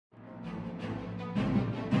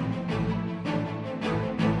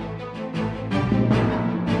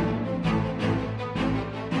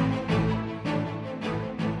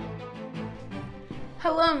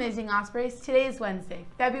Hello, Amazing Ospreys. Today is Wednesday,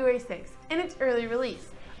 February 6th, and it's early release.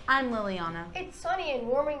 I'm Lilianna. It's sunny and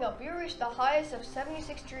warming up. We reached the highest of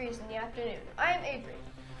 76 degrees in the afternoon. I am Avery.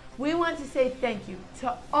 We want to say thank you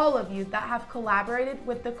to all of you that have collaborated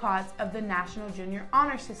with the cause of the National Junior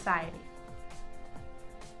Honor Society.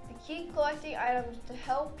 We keep collecting items to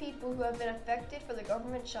help people who have been affected for the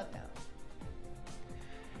government shutdown.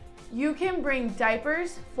 You can bring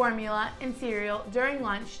diapers, formula, and cereal during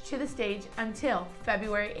lunch to the stage until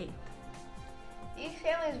February 8th. These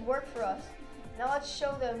families work for us. Now let's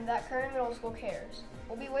show them that Kernan Middle School cares.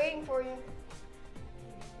 We'll be waiting for you.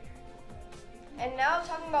 And now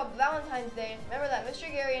talking about Valentine's Day, remember that Mr.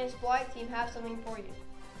 Gary and his flight team have something for you.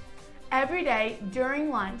 Every day during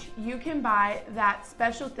lunch, you can buy that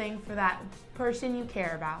special thing for that person you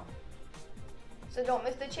care about. So don't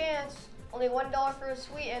miss the chance. Only $1 for a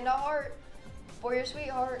sweet and a heart for your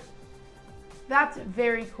sweetheart. That's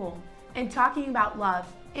very cool. And talking about love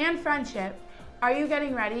and friendship, are you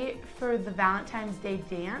getting ready for the Valentine's Day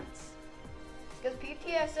dance? Because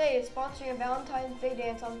PTSA is sponsoring a Valentine's Day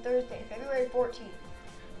dance on Thursday, February 14th.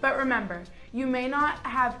 But remember, you may not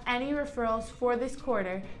have any referrals for this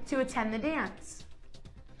quarter to attend the dance.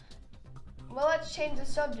 Well, let's change the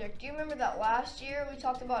subject. Do you remember that last year we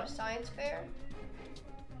talked about a science fair?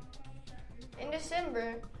 In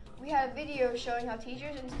December, we had a video showing how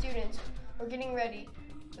teachers and students were getting ready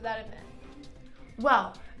for that event.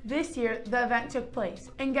 Well, this year the event took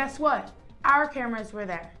place, and guess what? Our cameras were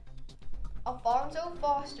there. Alfonso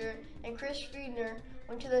Foster and Chris Friedner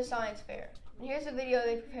went to the science fair, and here's the video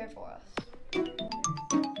they prepared for us.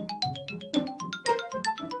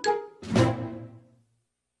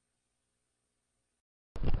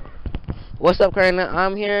 What's up, Kernan?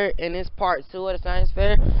 I'm here in this part 2 of the science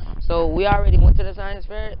fair. So we already went to the science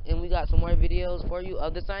fair, and we got some more videos for you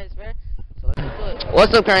of the science fair. So let's get to it.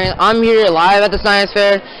 What's up, Kernan? I'm here live at the science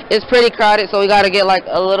fair. It's pretty crowded, so we gotta get like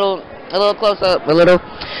a little close up,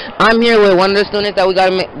 I'm here with one of the students that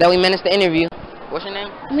we managed to interview. What's your name?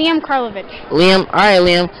 Liam Karlovich. Liam. All right,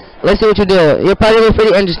 Liam. Let's see what you do. Your project was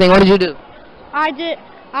pretty interesting. What did you do?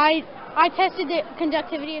 I tested the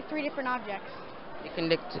conductivity of 3 different objects.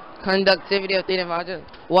 The conductivity of 3 different objects.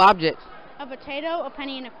 What objects? A potato, a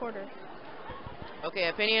penny, and a quarter. Okay,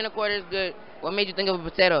 a penny and a quarter is good. What made you think of a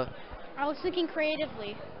potato? I was thinking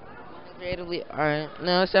creatively. Creatively? Alright.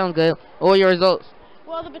 No, it sounds good. What were your results?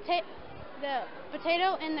 Well, the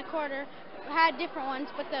potato and the quarter had different ones,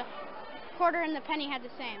 but the quarter and the penny had the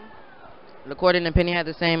same. The quarter and the penny had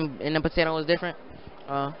the same, and the potato was different?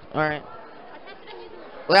 Alright.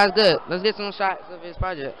 Well, that's good. Let's get some shots of his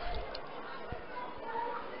project.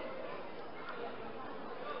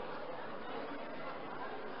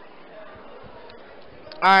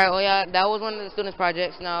 Alright, well, yeah, that was one of the students'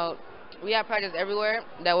 projects. Now, we have projects everywhere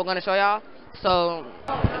that we're going to show y'all. So,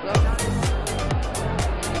 let's go.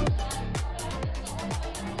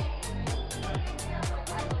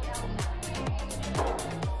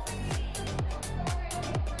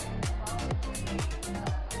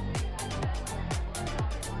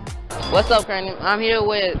 What's up, Kernan? I'm here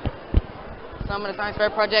with some of the science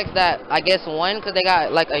fair projects that I guess won because they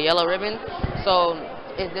got like a yellow ribbon. So,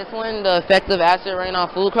 is this one the effective acid rain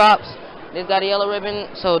on food crops? This got a yellow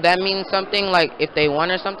ribbon, so that means something like if they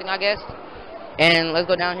won or something, I guess. And let's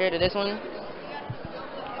go down here to this one.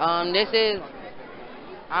 This is,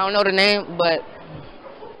 I don't know the name, but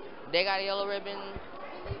they got a yellow ribbon.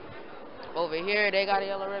 Over here, they got a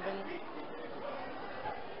yellow ribbon.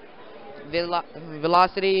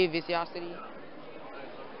 Viscosity.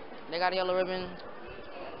 They got a yellow ribbon.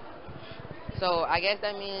 So I guess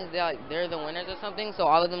that means they're the winners or something. So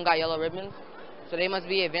all of them got yellow ribbons. So they must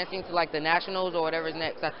be advancing to like the nationals or whatever's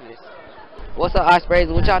next after this. What's up, Ospreys?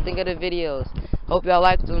 What y'all think of the videos? Hope y'all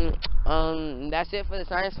liked them. That's it for the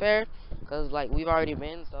science fair. Cause like we've already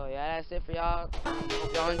been. So yeah, that's it for y'all.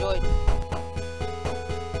 Hope y'all enjoyed.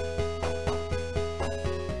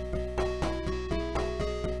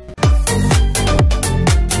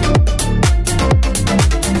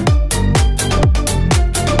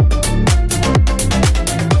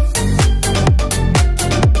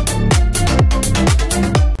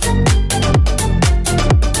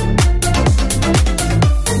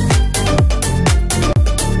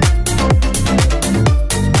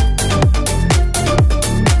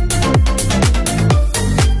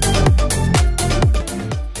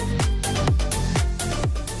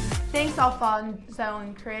 Thanks, Alfonso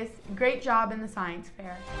and Chris. Great job in the science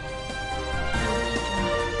fair.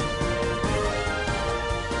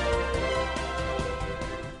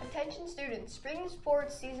 Attention students, spring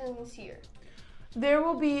sports season is here. There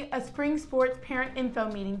will be a spring sports parent info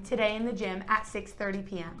meeting today in the gym at 6:30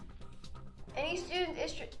 p.m. Any student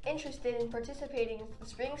interested in participating in the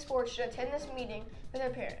spring sports should attend this meeting with their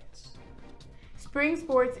parents. Spring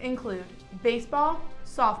sports include baseball,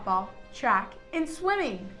 softball, track, and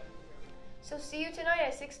swimming. So see you tonight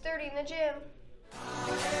at 6:30 in the gym.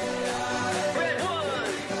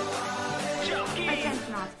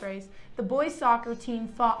 Attention Ospreys, the boys soccer team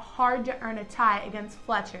fought hard to earn a tie against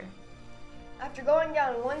Fletcher. After going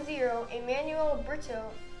down 1-0, Emmanuel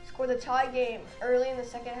Brito scored the tie game early in the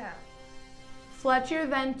second half. Fletcher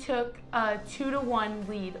then took a 2-1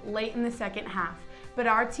 lead late in the second half, but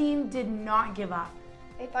our team did not give up.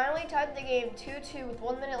 They finally tied the game 2-2 with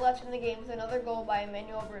 1 minute left in the game with another goal by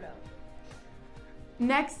Emmanuel Brito.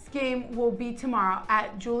 Next game will be tomorrow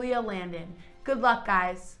at Julia Landon. Good luck,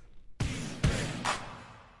 guys.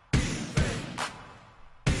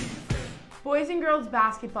 Boys and girls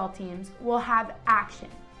basketball teams will have action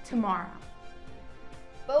tomorrow.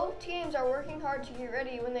 Both teams are working hard to get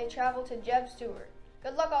ready when they travel to Jeb Stewart.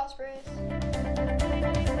 Good luck, Ospreys.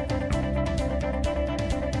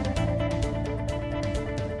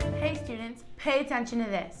 Hey students, pay attention to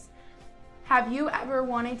this. Have you ever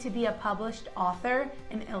wanted to be a published author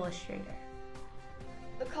and illustrator?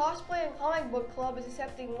 The Cosplay and Comic Book Club is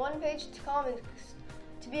accepting one-page comics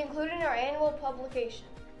to be included in our annual publication.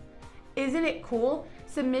 Isn't it cool?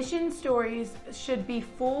 Submission stories should be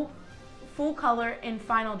full color and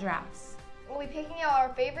final drafts. We'll be picking out our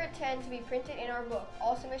favorite 10 to be printed in our book.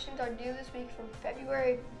 All submissions are due this week from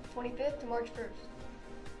February 25th to March 1st.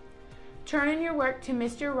 Turn in your work to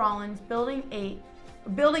Mr. Rollins,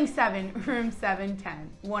 Building 7, Room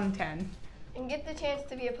 110. And get the chance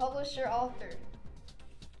to be a publisher author.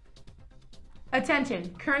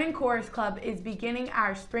 Attention, Kernan Chorus Club is beginning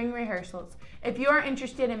our spring rehearsals. If you are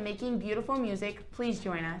interested in making beautiful music, please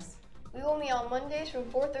join us. We will meet on Mondays from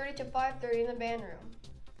 4:30 to 5:30 in the band room.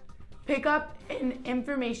 Pick up an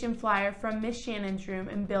information flyer from Miss Shannon's room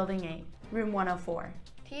in Building 8, Room 104.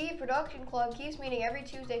 TV Production Club keeps meeting every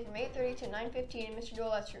Tuesday from 8:30 to 9:15 in Mr.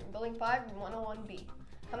 Jolette's room, Building 5, Room 101B.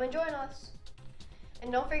 Come and join us.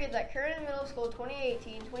 And don't forget that Kernan Middle School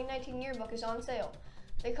 2018-2019 yearbook is on sale.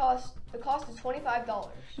 The cost is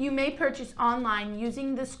 $25. You may purchase online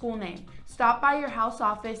using the school name. Stop by your house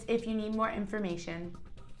office if you need more information.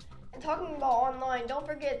 And talking about online, don't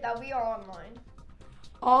forget that we are online.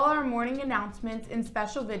 All our morning announcements and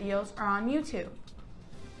special videos are on YouTube.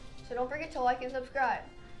 So don't forget to like and subscribe.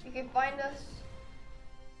 You can find us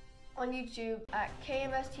on YouTube at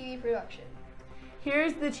KMS TV Production.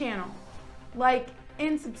 Here's the channel. Like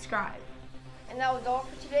and subscribe. And that was all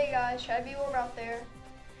for today, guys. Try to be warm out there.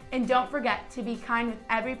 And don't forget to be kind with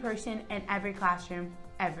every person in every classroom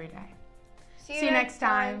every day. See you next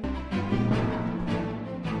time.